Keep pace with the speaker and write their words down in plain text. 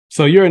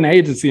So you're an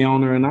agency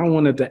owner, and I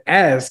wanted to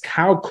ask,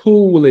 how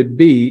cool will it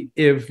be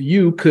if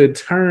you could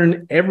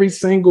turn every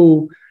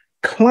single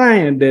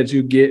client that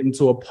you get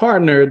into a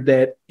partner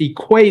that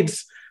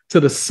equates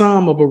to the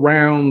sum of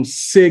around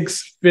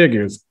 6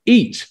 figures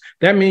each?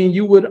 That means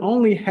you would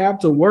only have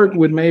to work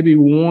with maybe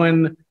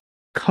one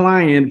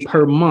client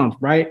per month,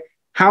 right?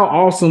 How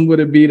awesome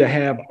would it be to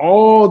have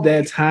all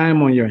that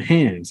time on your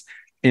hands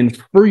and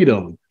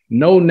freedom?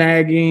 No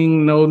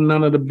nagging,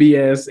 none of the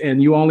BS, and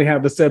you only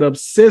have to set up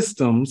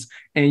systems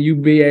and you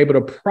be able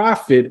to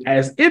profit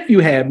as if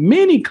you had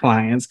many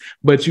clients,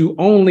 but you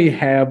only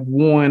have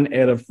one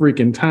at a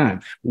freaking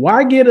time.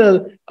 Why get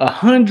a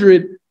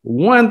 $100,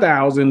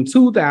 $1,000,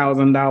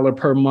 $2,000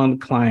 per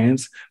month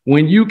clients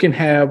when you can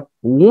have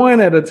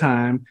one at a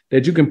time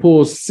that you can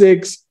pull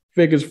 6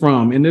 figures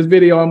from? In this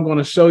video, I'm going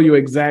to show you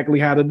exactly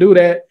how to do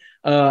that.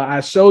 I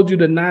showed you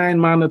the 9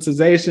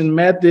 monetization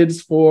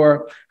methods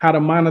for how to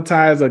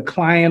monetize a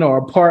client or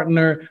a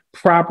partner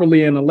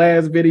properly in the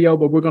last video,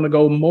 but we're going to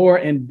go more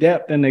in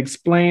depth and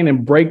explain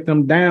and break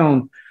them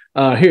down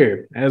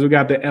here as we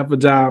got the F a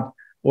job.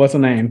 What's the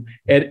name?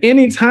 At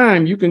any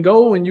time, you can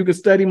go and you can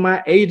study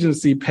my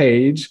agency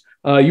page.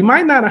 You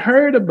might not have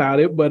heard about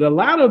it, but a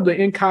lot of the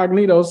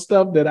incognito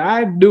stuff that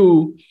I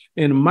do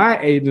in my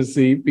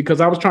agency,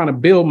 because I was trying to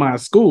build my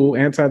school,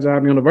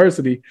 Anti-Job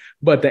University,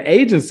 but the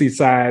agency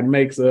side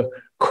makes a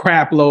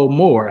crap load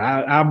more.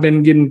 I've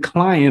been getting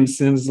clients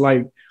since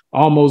like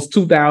almost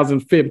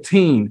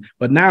 2015,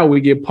 but now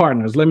we get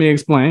partners. Let me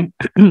explain.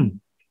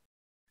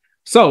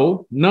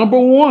 So, number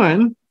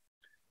one,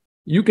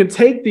 you can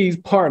take these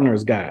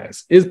partners,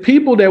 guys, is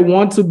people that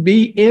want to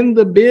be in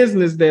the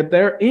business that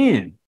they're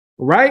in,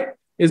 right?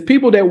 It's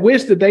people that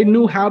wish that they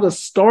knew how to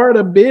start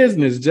a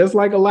business, just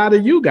like a lot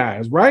of you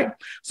guys, right?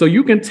 So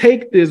you can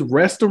take this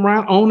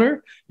restaurant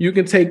owner, you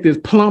can take this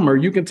plumber,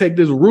 you can take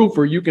this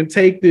roofer, you can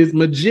take this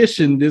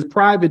magician, this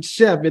private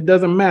chef, it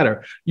doesn't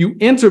matter. You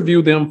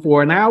interview them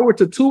for an hour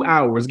to 2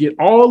 hours, get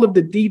all of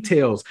the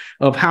details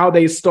of how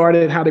they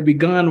started, how they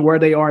begun, where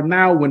they are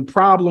now, when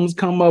problems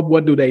come up,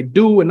 what do they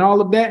do, and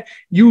all of that.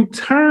 You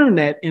turn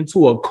that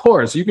into a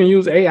course. You can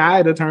use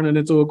AI to turn it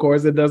into a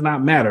course. It does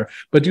not matter,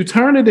 but you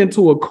turn it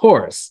into a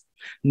course.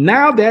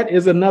 Now that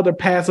is another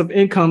passive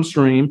income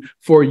stream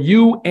for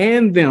you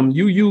and them.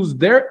 You use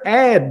their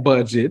ad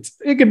budgets.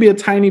 It could be a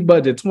tiny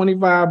budget,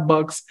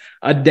 $25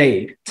 a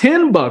day,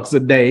 $10 a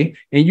day,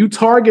 and you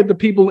target the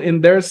people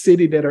in their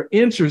city that are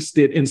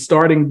interested in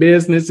starting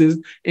businesses,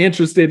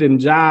 interested in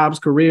jobs,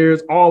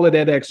 careers, all of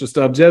that extra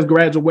stuff, just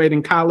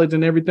graduating college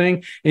and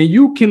everything. And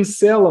you can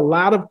sell a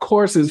lot of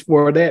courses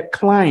for that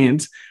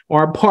client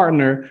or a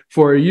partner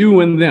for you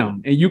and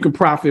them, and you can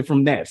profit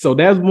from that. So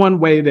that's one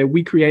way that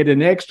we create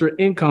an extra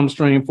income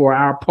stream for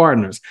our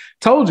partners.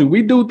 Told you,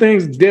 we do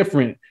things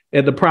different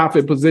at the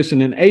profit position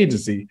in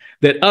agency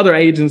that other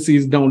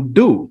agencies don't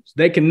do.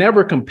 They can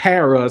never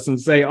compare us and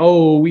say,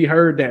 oh, we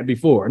heard that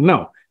before.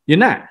 No, you're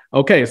not.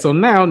 Okay, so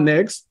now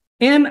next,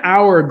 in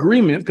our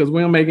agreement, because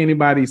we don't make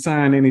anybody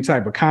sign any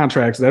type of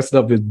contracts, that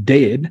stuff is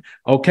dead.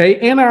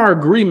 Okay, in our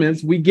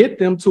agreements, we get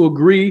them to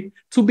agree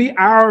to be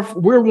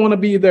we want to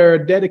be their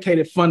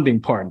dedicated funding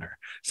partner.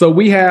 So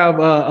we have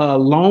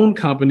loan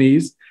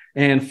companies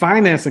and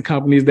financing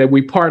companies that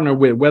we partner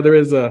with, whether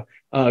it's a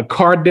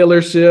car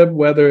dealership,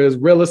 whether it's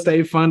real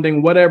estate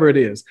funding, whatever it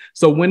is.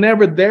 So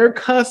whenever their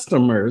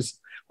customers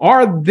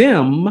or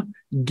them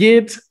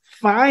get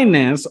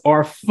financed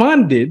or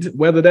funded,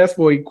 whether that's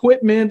for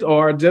equipment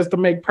or just to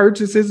make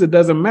purchases, it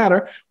doesn't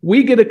matter.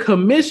 We get a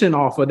commission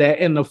off of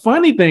that. And the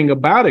funny thing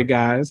about it,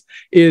 guys,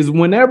 is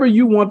whenever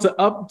you want to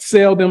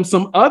upsell them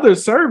some other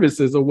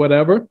services or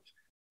whatever,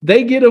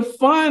 they get a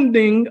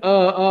funding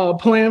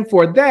plan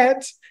for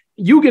that.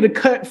 You get a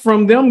cut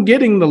from them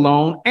getting the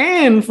loan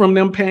and from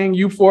them paying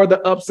you for the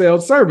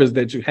upsell service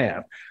that you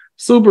have.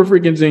 Super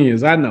freaking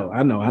genius. I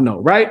know,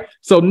 right?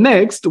 So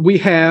next we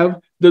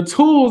have the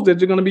tools that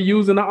you're going to be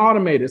using to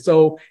automate it.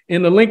 So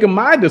in the link in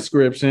my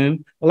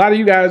description, a lot of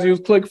you guys use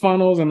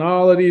ClickFunnels and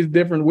all of these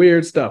different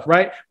weird stuff,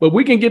 right? But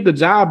we can get the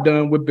job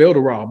done with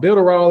Builderall.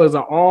 Builderall is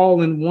an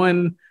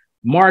all-in-one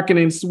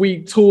marketing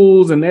suite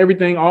tools and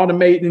everything,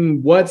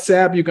 automating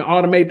WhatsApp. You can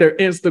automate their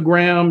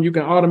Instagram. You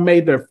can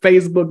automate their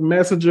Facebook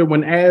Messenger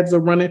when ads are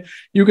running.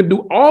 You can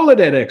do all of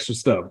that extra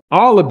stuff,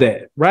 all of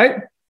that,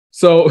 right?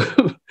 So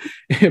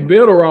in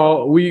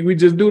Builderall, we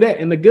just do that.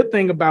 And the good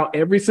thing about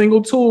every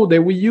single tool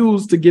that we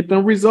use to get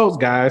them results,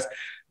 guys,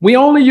 we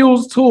only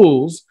use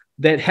tools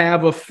that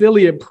have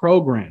affiliate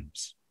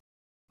programs.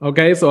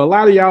 Okay, so a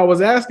lot of y'all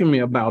was asking me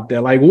about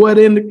that, like what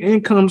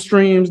income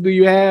streams do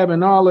you have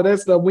and all of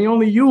that stuff. We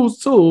only use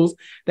tools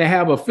that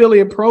have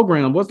affiliate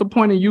programs. What's the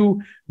point of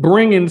you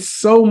bringing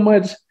so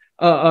much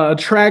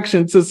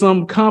attraction to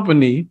some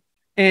company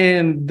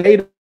and they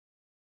don't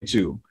get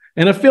you?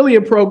 An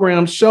affiliate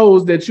program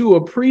shows that you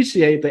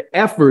appreciate the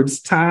efforts,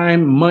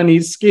 time, money,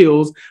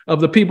 skills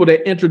of the people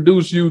that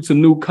introduce you to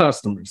new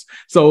customers.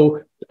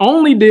 So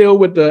only deal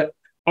with the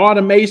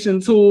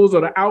automation tools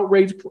or the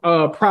outreach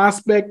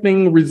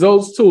prospecting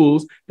results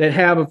tools that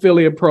have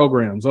affiliate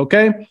programs.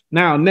 Okay.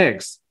 Now,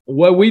 next,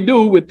 what we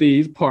do with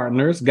these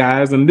partners,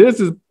 guys, and this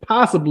is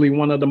possibly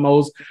one of the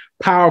most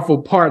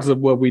powerful parts of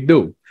what we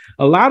do.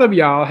 A lot of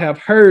y'all have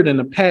heard in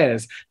the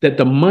past that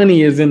the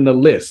money is in the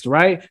list,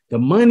 right? The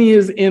money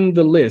is in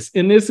the list.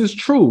 And this is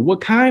true.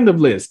 What kind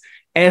of list?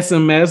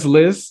 SMS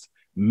list,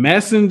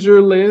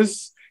 messenger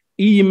list,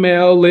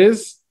 email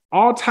list,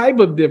 all type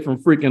of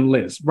different freaking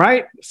lists,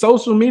 right?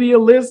 Social media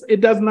lists,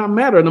 it does not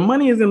matter. The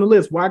money is in the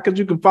list. Why? Because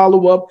you can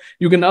follow up,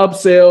 you can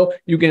upsell,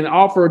 you can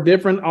offer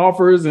different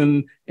offers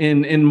and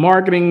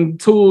marketing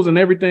tools and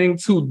everything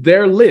to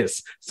their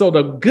list. So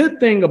the good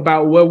thing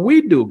about what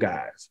we do,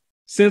 guys,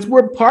 since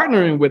we're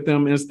partnering with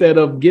them instead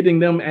of getting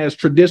them as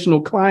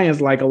traditional clients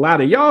like a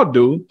lot of y'all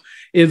do,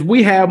 is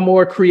we have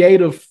more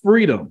creative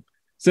freedom.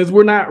 Since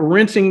we're not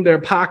wrenching their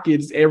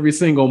pockets every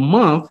single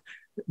month,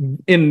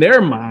 in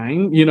their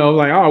mind, you know,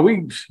 like, oh,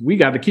 we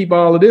got to keep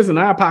all of this in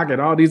our pocket.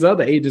 All these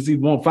other agencies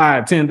want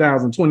 $5,000,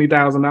 $10,000,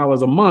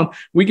 $20,000 a month.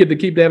 We get to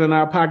keep that in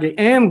our pocket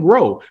and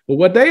grow. But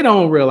what they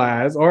don't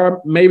realize,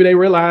 or maybe they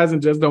realize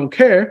and just don't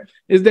care,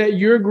 is that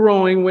you're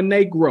growing when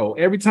they grow.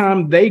 Every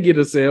time they get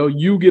a sale,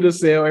 you get a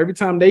sale. Every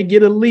time they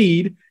get a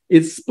lead,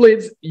 it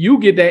splits. You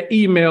get that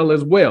email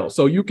as well.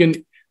 So you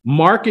can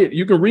market,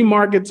 you can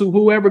remarket to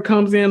whoever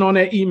comes in on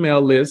that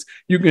email list.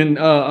 You can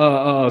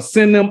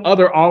send them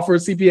other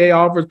offers, CPA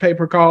offers,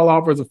 pay-per-call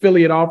offers,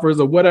 affiliate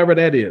offers, or whatever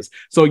that is.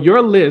 So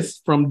your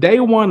list from day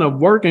one of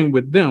working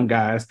with them,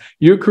 guys,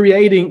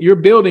 you're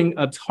building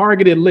a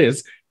targeted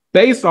list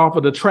based off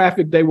of the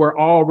traffic they were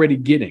already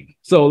getting.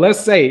 So let's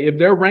say if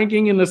they're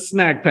ranking in the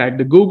snack pack,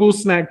 the Google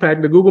snack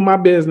pack, the Google My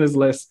Business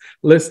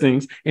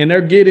listings, and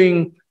they're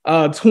getting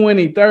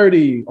 20,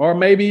 30, or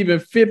maybe even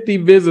 50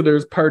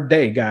 visitors per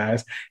day,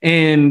 guys.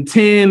 And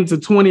 10 to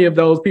 20 of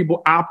those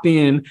people opt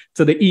in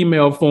to the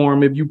email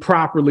form if you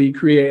properly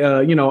create,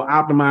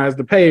 optimize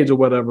the page or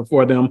whatever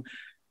for them.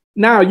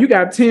 Now you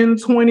got 10,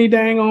 20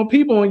 dang on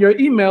people on your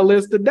email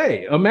list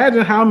today.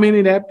 Imagine how many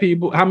of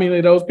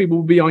those people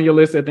will be on your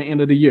list at the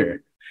end of the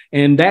year.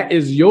 And that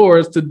is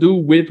yours to do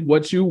with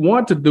what you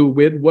want to do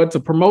with, what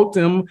to promote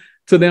them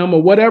to them,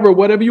 or whatever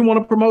you want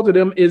to promote to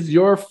them is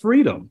your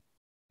freedom.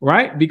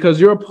 Right?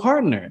 Because you're a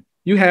partner.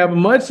 You have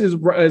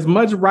as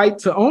much right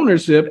to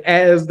ownership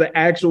as the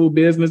actual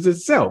business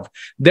itself.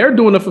 They're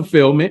doing the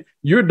fulfillment.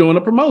 You're doing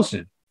the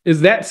promotion. It's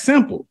that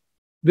simple.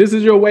 This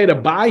is your way to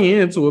buy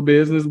into a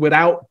business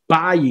without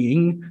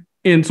buying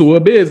into a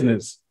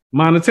business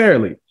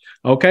monetarily.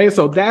 Okay.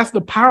 So that's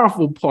the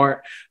powerful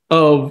part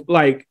of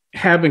like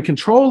having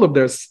control of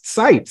their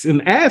sites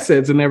and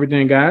assets and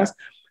everything, guys.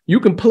 You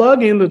can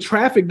plug in the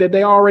traffic that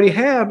they already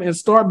have and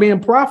start being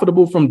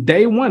profitable from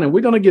day one. And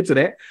we're going to get to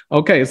that.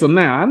 Okay, so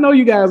now I know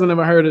you guys have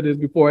never heard of this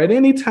before. At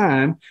any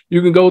time,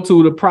 you can go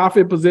to the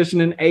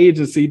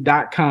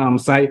profitpositioningagency.com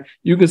site.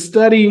 You can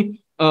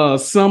study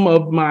some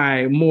of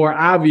my more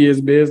obvious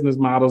business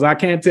models. I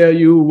can't tell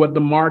you what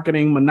the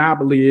marketing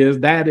monopoly is.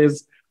 That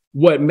is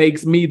what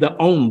makes me the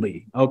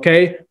only.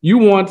 Okay, you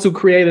want to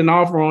create an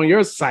offer on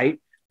your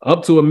site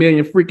up to $1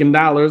 million freaking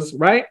dollars,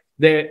 right?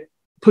 That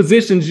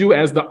positions you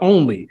as the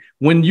only.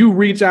 When you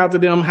reach out to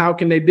them, how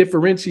can they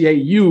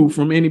differentiate you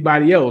from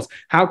anybody else?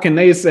 How can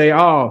they say,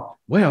 oh,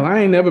 well,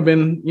 I ain't never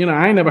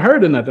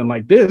heard of nothing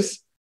like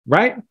this,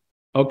 right?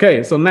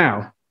 Okay, so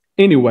now,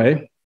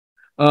 anyway,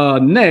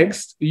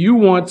 next, you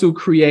want to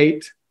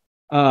create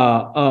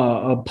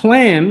a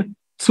plan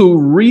to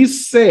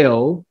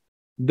resell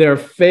their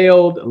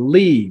failed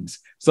leads.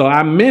 So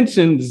I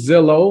mentioned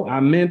Zillow, I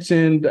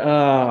mentioned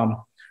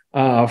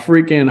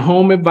freaking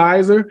Home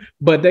Advisor,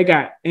 but they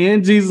got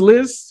Angie's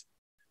List.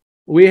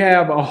 We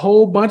have a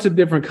whole bunch of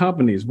different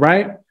companies,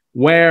 right?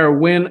 Where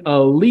when a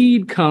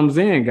lead comes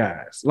in,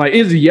 guys, like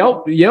is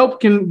Yelp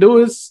can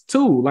do this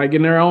too, like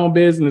in their own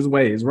business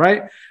ways,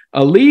 right?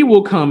 A lead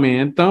will come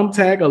in,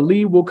 Thumbtack, a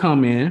lead will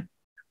come in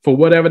for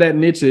whatever that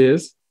niche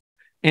is,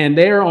 and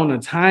they're on a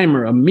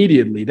timer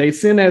immediately. They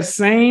send that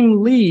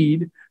same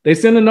lead. They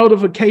send a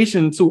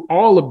notification to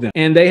all of them,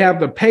 and they have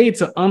to pay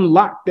to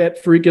unlock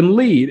that freaking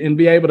lead and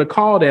be able to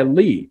call that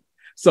lead.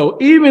 So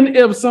even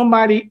if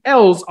somebody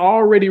else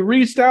already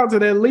reached out to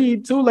that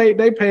lead, too late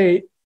they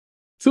paid.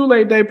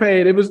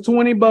 It was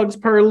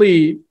 $20 per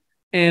lead,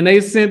 and they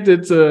sent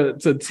it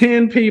to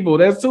 10 people.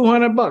 That's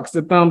 $200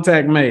 that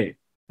Thumbtack made.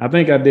 I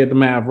think I did the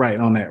math right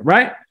on that,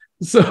 right?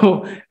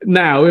 So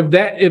now if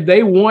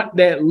they want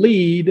that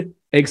lead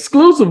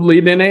exclusively,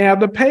 then they have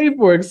to pay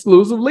for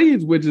exclusive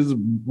leads, which is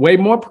way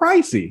more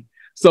pricey.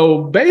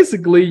 So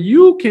basically,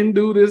 you can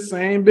do this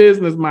same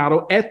business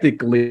model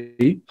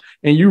ethically,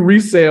 and you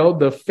resell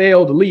the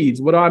failed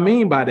leads. What do I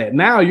mean by that?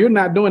 Now you're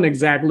not doing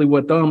exactly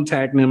what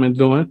Thumbtack them is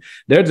doing.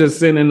 They're just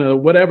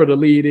sending whatever the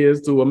lead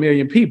is to 1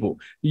 million people.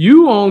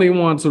 You only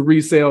want to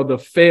resell the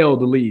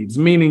failed leads,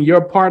 meaning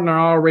your partner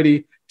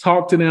already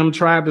talked to them,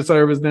 tried to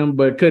service them,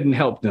 but couldn't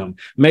help them.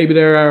 Maybe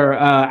they're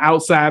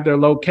outside their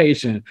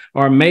location,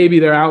 or maybe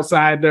they're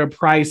outside their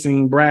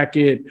pricing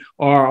bracket,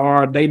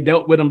 or they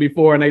dealt with them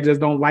before and they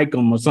just don't like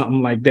them or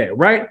something like that,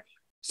 right?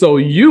 So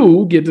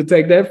you get to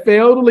take that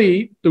failed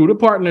lead through the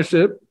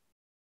partnership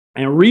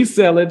and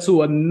resell it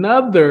to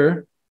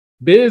another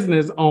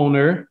business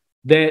owner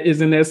that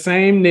is in that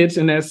same niche,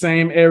 in that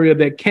same area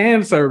that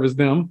can service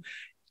them.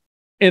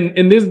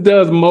 And this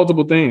does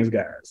multiple things,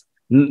 guys.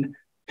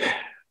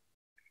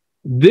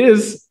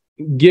 This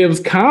gives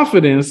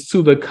confidence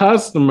to the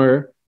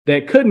customer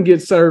that couldn't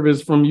get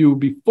service from you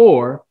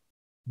before,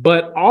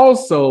 but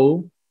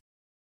also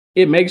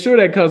it makes sure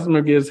that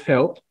customer gets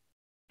help.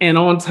 And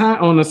on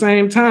the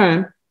same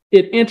time,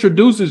 it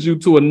introduces you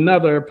to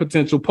another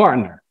potential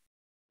partner.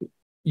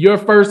 Your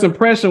first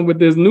impression with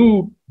this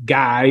new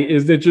guy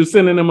is that you're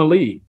sending them a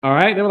lead. All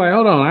right. They're like,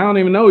 hold on, I don't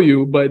even know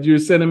you, but you're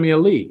sending me a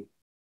lead.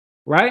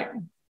 Right.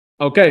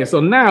 Okay. So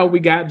now we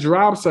got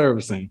drop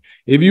servicing.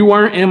 If you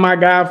weren't in my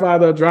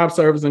Godfather drop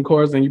servicing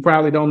course, then you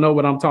probably don't know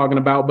what I'm talking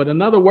about. But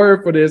another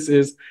word for this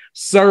is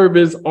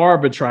service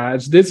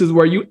arbitrage. This is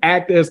where you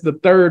act as the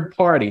third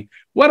party.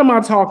 What am I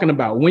talking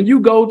about? When you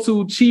go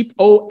to cheap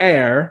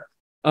air,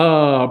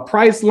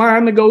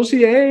 Priceline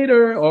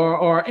Negotiator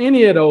or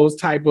any of those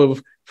type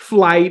of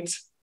flight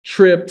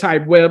trip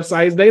type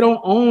websites, they don't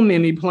own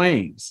any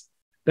planes.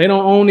 They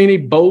don't own any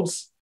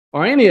boats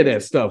or any of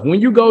that stuff. When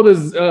you go to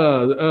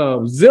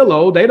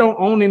Zillow, they don't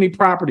own any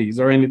properties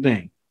or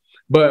anything.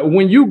 But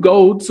when you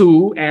go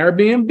to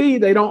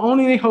Airbnb, they don't own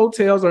any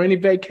hotels or any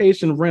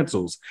vacation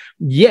rentals.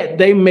 Yet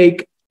they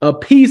make a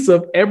piece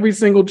of every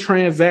single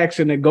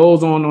transaction that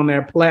goes on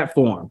their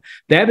platform.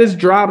 That is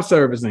drop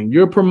servicing.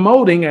 You're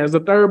promoting as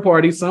a third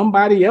party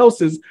somebody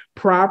else's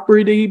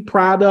property,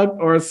 product,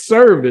 or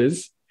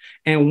service.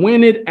 And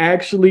when it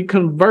actually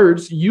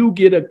converts, you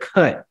get a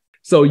cut.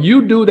 So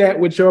you do that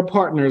with your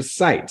partner's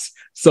sites.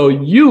 So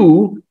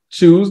you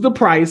choose the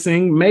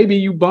pricing. Maybe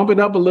you bump it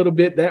up a little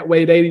bit. That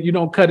way you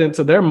don't cut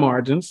into their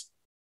margins.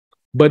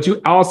 But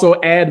you also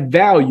add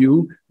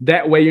value.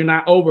 That way you're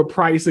not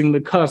overpricing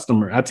the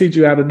customer. I teach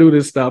you how to do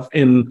this stuff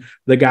in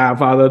the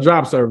Godfather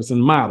drop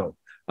servicing model.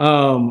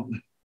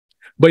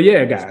 But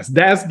yeah, guys,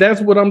 that's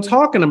what I'm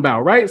talking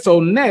about, right? So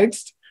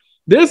next,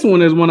 this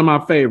one is one of my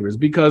favorites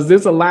because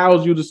this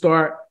allows you to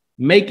start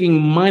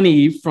making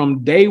money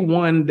from day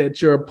one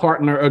that your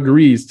partner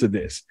agrees to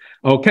this.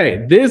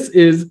 Okay, this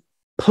is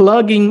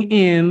plugging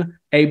in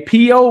a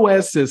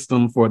POS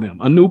system for them,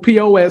 a new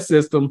POS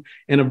system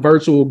and a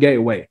virtual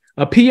gateway.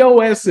 A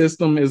POS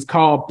system is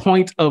called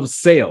point of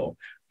sale.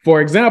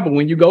 For example,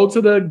 when you go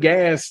to the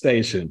gas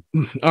station,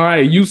 all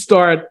right, you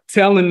start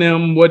telling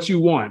them what you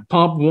want.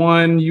 Pump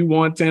 1, you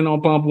want 10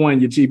 on pump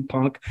 1, you cheap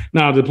punk.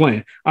 No, I'm just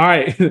playing. All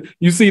right,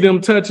 you see them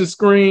touch a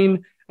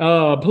screen,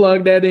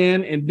 plug that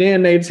in, and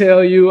then they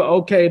tell you,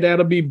 okay,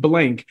 that'll be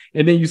blank.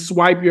 And then you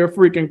swipe your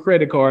freaking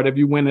credit card if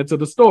you went into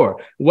the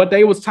store. What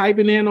they was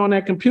typing in on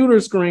that computer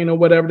screen or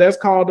whatever, that's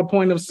called the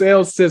point of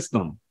sale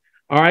system.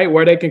 All right,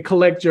 where they can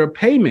collect your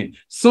payment.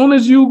 Soon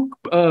as you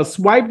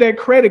swipe that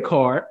credit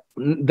card,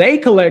 they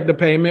collect the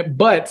payment,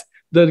 but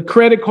the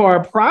credit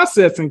card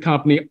processing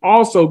company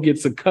also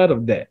gets a cut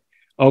of that.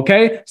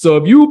 Okay, so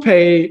if you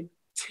pay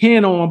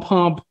 10 on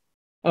pump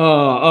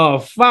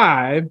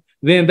 5,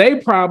 then they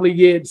probably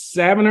get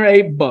 $7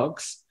 or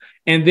 $8.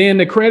 And then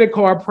the credit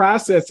card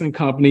processing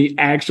company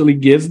actually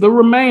gets the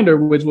remainder,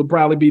 which would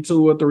probably be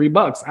 $2 or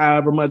 $3,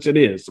 however much it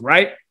is,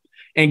 right?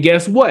 And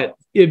guess what?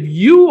 If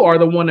you are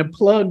the one that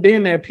plugged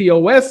in that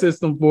POS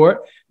system for it,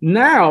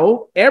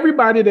 now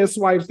everybody that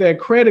swipes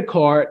that credit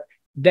card,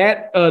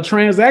 that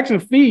transaction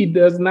fee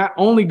does not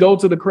only go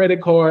to the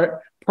credit card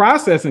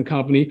processing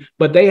company,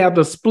 but they have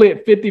to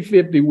split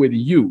 50-50 with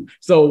you.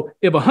 So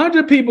if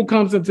 100 people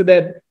comes into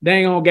that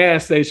dang on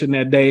gas station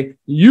that day,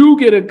 you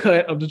get a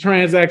cut of the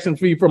transaction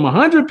fee from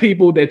 100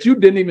 people that you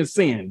didn't even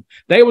send.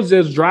 They was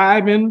just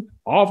driving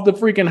off the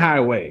freaking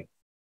highway.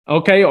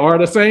 Okay, or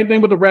the same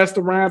thing with the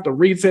restaurant, the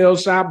retail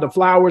shop, the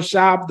flower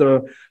shop,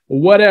 the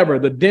whatever,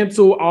 the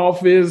dental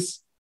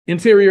office,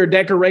 interior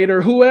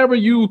decorator, whoever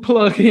you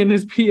plug in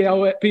this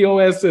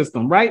POS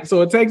system, right?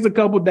 So it takes a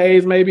couple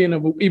days, maybe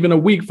even a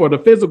week for the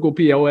physical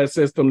POS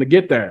system to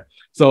get there.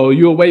 So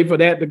you'll wait for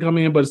that to come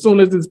in. But as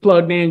soon as it's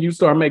plugged in, you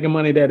start making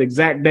money that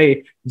exact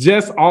day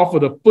just off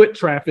of the foot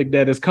traffic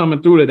that is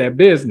coming through to that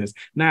business.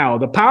 Now,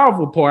 the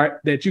powerful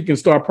part that you can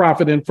start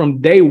profiting from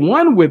day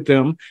one with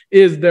them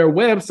is their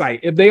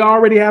website. If they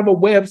already have a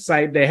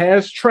website that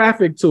has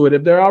traffic to it,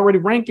 if they're already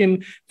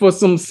ranking for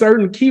some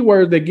certain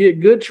keywords that get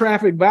good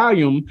traffic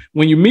volume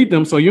when you meet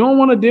them, so you don't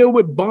want to deal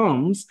with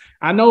bums.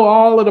 I know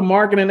all of the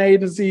marketing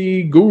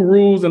agency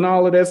gurus and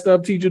all of that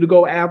stuff teach you to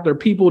go after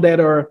people that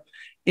are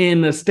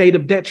in a state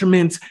of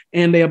detriment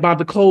and they're about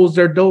to close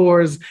their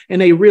doors and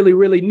they really,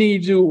 really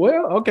need you.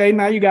 Well, okay,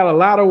 now you got a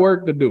lot of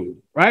work to do,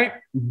 right?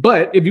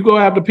 But if you go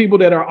after people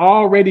that are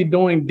already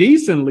doing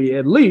decently,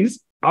 at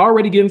least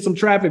already getting some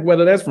traffic,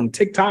 whether that's from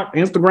TikTok,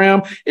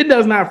 Instagram, it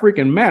does not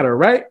freaking matter,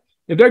 right?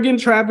 If they're getting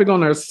traffic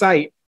on their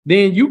site,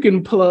 then you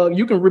can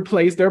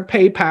replace their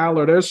PayPal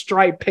or their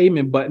Stripe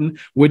payment button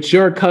with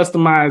your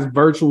customized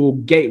virtual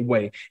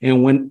gateway.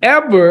 And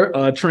whenever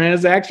a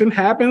transaction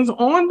happens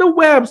on the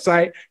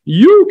website,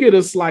 you get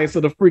a slice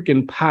of the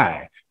freaking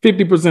pie.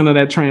 50% of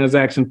that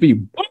transaction fee.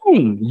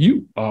 Boom,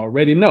 you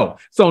already know.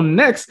 So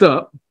next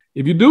up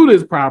If you do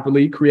this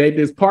properly, create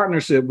this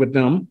partnership with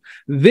them,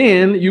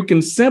 then you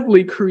can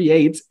simply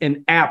create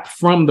an app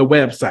from the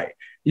website.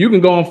 You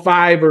can go on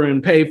Fiverr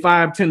and pay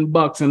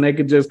 $5-10 and they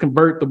could just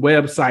convert the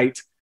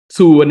website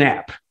to an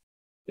app.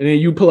 And then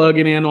you plug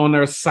it in on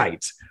their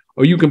site.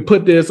 Or you can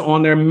put this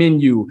on their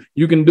menu.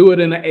 You can do it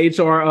in an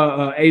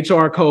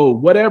HR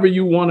code, whatever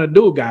you want to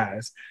do,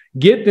 guys.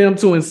 Get them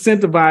to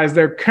incentivize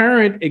their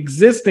current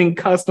existing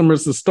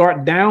customers to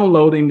start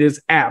downloading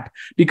this app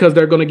because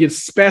they're going to get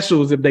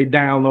specials if they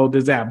download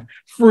this app.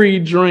 Free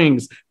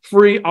drinks,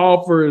 free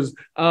offers,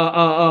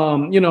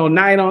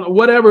 night on,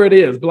 whatever it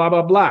is, blah,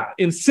 blah, blah.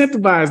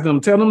 Incentivize them.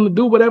 Tell them to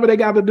do whatever they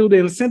got to do to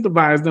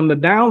incentivize them to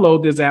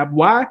download this app.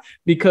 Why?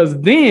 Because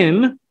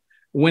then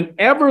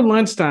whenever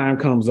lunchtime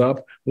comes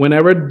up,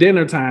 whenever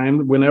dinner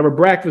time, whenever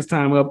breakfast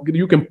time up,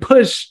 you can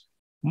push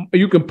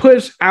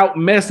out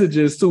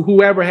messages to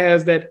whoever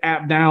has that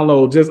app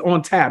download just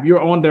on tap.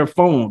 You're on their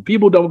phone.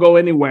 People don't go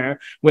anywhere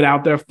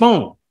without their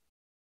phone.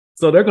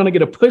 So they're going to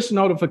get a push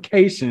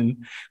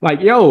notification like,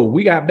 yo,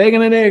 we got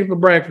bacon and eggs for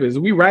breakfast.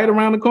 We right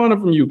around the corner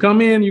from you.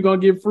 Come in, you're going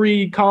to get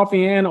free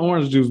coffee and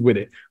orange juice with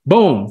it.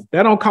 Boom.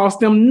 That don't cost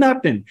them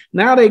nothing.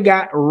 Now they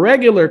got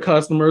regular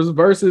customers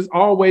versus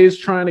always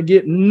trying to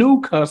get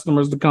new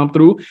customers to come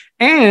through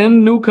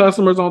and new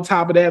customers on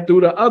top of that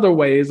through the other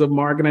ways of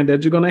marketing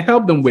that you're going to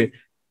help them with.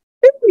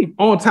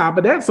 On top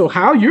of that, so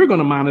how you're going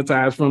to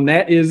monetize from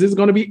that is it's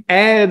going to be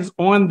ads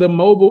on the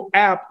mobile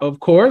app,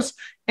 of course,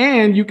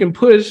 and you can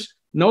push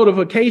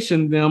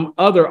notification them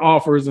other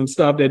offers and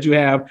stuff that you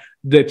have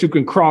that you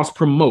can cross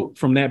promote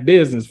from that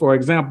business. For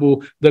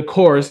example, the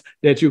course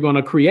that you're going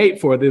to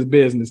create for this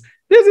business.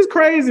 This is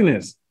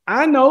craziness.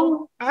 I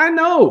know.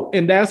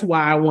 And that's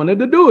why I wanted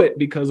to do it,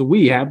 because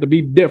we have to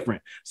be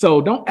different.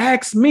 So don't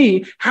ask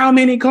me how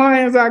many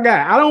clients I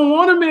got. I don't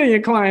want 1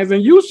 million clients,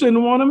 and you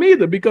shouldn't want them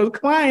either, because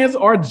clients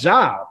are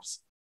jobs.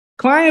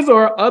 Clients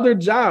are other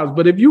jobs.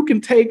 But if you can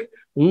take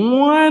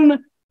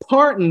one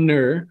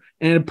partner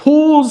and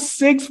pull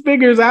 6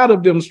 figures out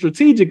of them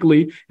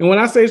strategically, and when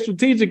I say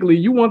strategically,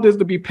 you want this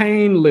to be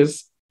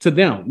painless to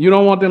them. You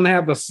don't want them to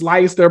have to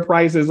slice their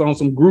prices on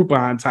some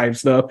Groupon type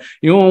stuff.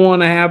 You don't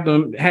want to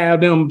have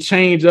them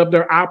change up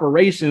their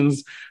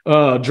operations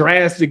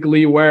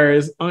drastically where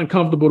it's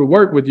uncomfortable to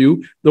work with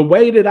you. The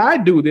way that I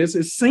do this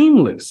is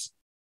seamless.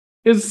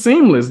 It's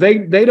seamless.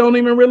 They don't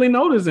even really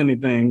notice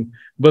anything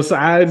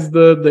besides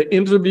the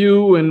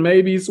interview and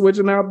maybe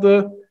switching out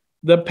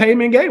the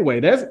payment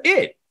gateway. That's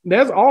it.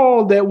 That's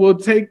all that will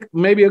take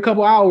maybe a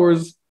couple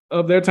hours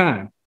of their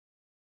time,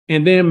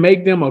 and then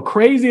make them a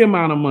crazy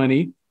amount of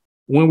money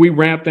when we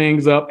ramp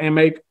things up, and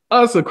make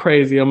us a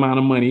crazy amount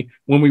of money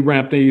when we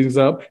ramp things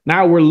up.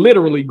 Now we're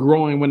literally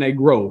growing when they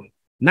grow,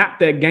 not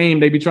that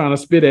game they be trying to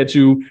spit at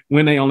you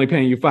when they only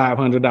paying you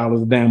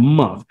 $500 a damn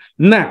month.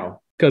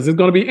 Now, because it's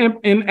going to be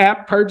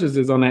in-app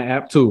purchases on that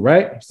app too,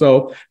 right?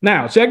 So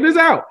now check this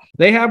out.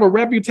 They have a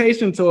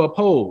reputation to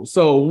uphold.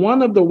 So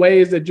one of the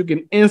ways that you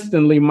can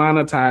instantly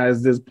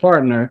monetize this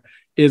partner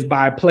is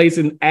by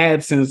placing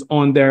AdSense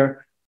on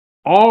their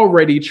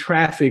already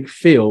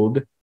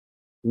traffic-filled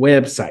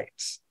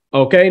websites.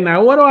 Okay,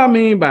 now what do I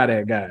mean by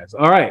that, guys?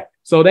 All right,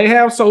 so they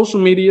have social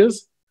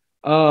medias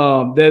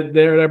that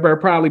they're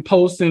probably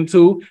posting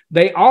to.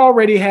 They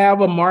already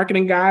have a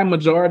marketing guy,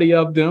 majority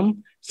of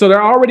them. So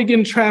they're already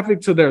getting traffic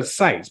to their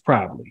sites,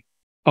 probably.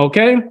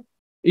 Okay,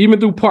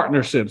 even through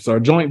partnerships or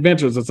joint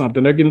ventures or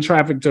something, they're getting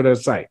traffic to their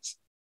sites.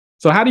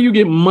 So how do you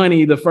get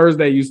money the first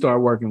day you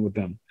start working with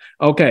them?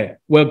 Okay,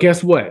 well,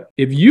 guess what?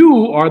 If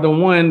you are the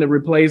one that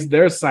replaced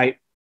their site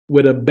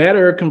with a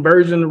better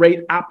conversion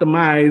rate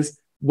optimized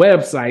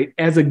website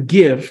as a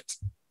gift,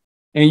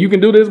 and you can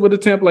do this with a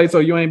template, so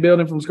you ain't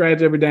building from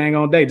scratch every dang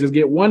on day. Just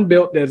get one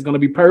built that's going to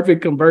be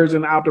perfect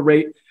conversion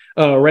rate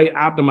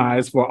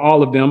optimized for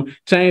all of them.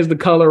 Change the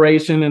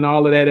coloration and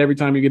all of that every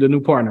time you get a new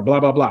partner.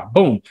 Blah, blah, blah.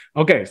 Boom.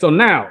 Okay, so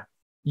now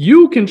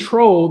you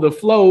control the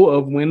flow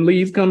of when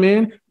leads come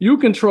in. You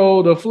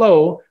control the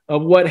flow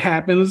of what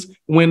happens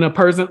when a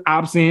person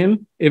opts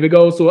in, if it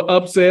goes to an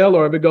upsell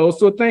or if it goes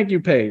to a thank you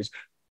page.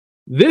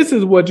 This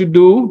is what you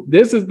do.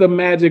 This is the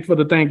magic for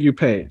the thank you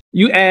page.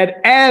 You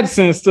add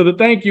AdSense to the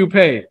thank you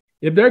page.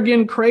 If they're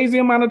getting crazy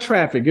amount of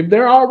traffic, if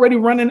they're already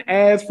running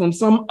ads from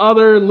some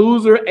other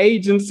loser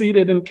agency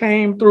that then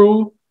came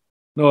through,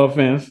 no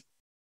offense,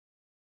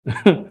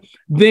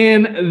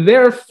 then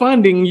they're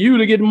funding you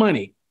to get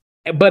money.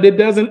 But it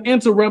doesn't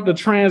interrupt the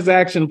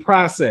transaction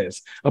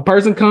process. A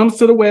person comes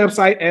to the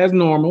website as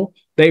normal.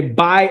 They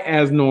buy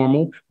as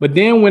normal. But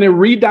then when it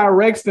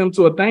redirects them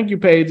to a thank you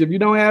page, if you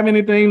don't have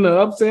anything to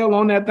upsell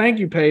on that thank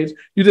you page,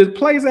 you just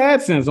place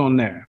AdSense on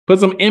there. Put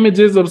some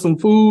images of some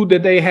food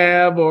that they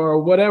have or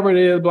whatever it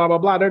is, blah, blah,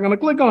 blah. They're going to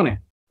click on it,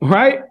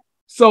 right?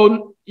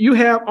 So you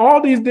have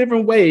all these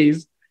different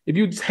ways. If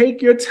you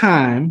take your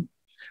time,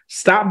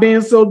 stop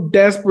being so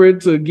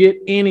desperate to get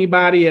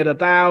anybody at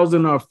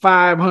 $1,000 or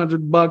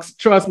 $500.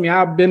 Trust me,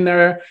 I've been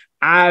there.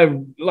 I've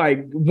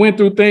went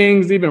through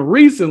things even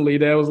recently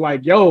that was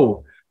like,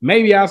 yo,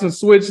 maybe I should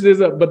switch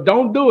this up, but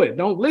don't do it.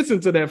 Don't listen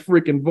to that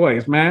freaking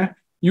voice, man.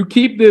 You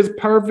keep this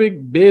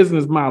perfect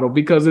business model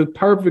because it's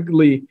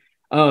perfectly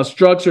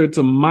structured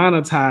to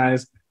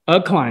monetize a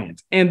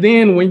client. And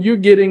then when you're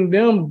getting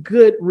them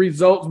good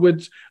results,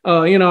 which,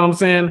 you know what I'm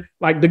saying?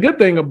 Like the good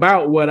thing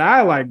about what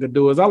I like to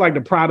do is I like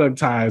to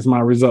productize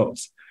my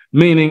results,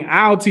 meaning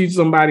I'll teach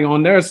somebody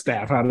on their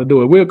staff how to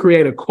do it. We'll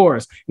create a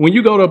course. When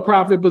you go to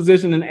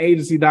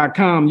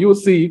profitpositioningagency.com, you'll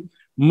see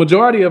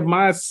majority of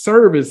my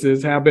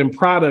services have been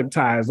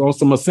productized on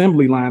some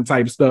assembly line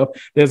type stuff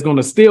that's going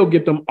to still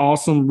get them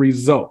awesome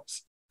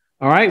results.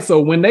 All right. So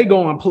when they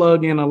go and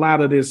plug in a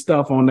lot of this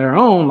stuff on their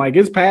own, like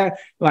it's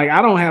past, like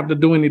I don't have to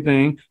do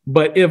anything.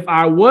 But if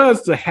I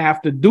was to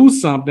have to do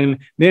something,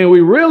 then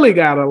we really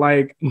got to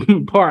like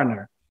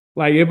partner.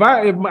 Like if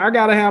I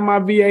got to have my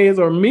VAs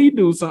or me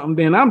do something,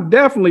 then I'm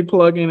definitely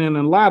plugging in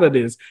a lot of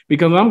this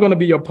because I'm going to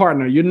be your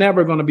partner. You're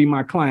never going to be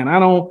my client. I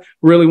don't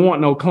really want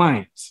no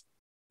clients.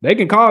 They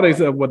can call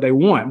themselves what they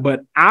want,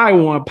 but I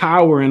want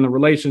power in the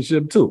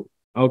relationship too.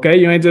 Okay.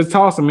 You ain't just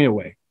tossing me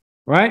away.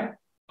 Right.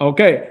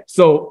 Okay,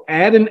 so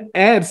add an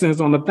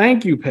AdSense on the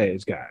thank you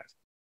page, guys.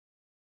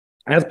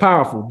 That's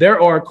powerful.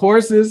 There are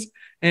courses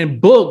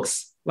and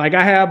books. Like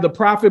I have the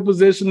profit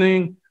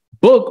positioning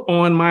book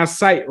on my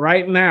site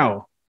right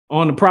now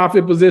on the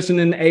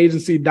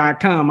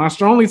profitpositioningagency.com. I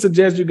strongly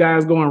suggest you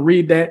guys go and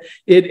read that.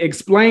 It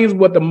explains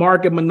what the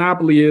market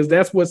monopoly is.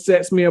 That's what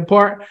sets me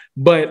apart.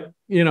 But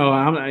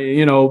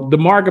the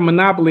market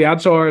monopoly, I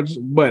charge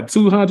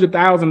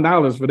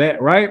 $200,000 for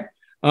that, right?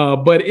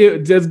 But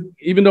it just,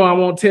 even though I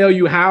won't tell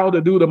you how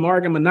to do the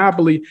market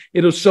monopoly,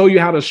 it'll show you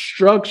how to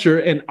structure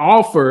an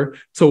offer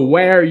to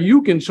where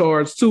you can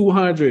charge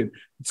 200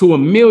 to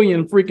 $1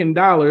 million freaking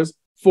dollars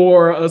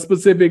for a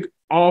specific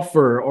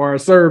offer or a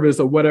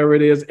service or whatever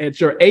it is at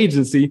your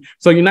agency.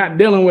 So you're not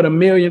dealing with 1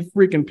 million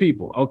freaking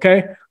people.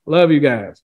 Okay. Love you guys.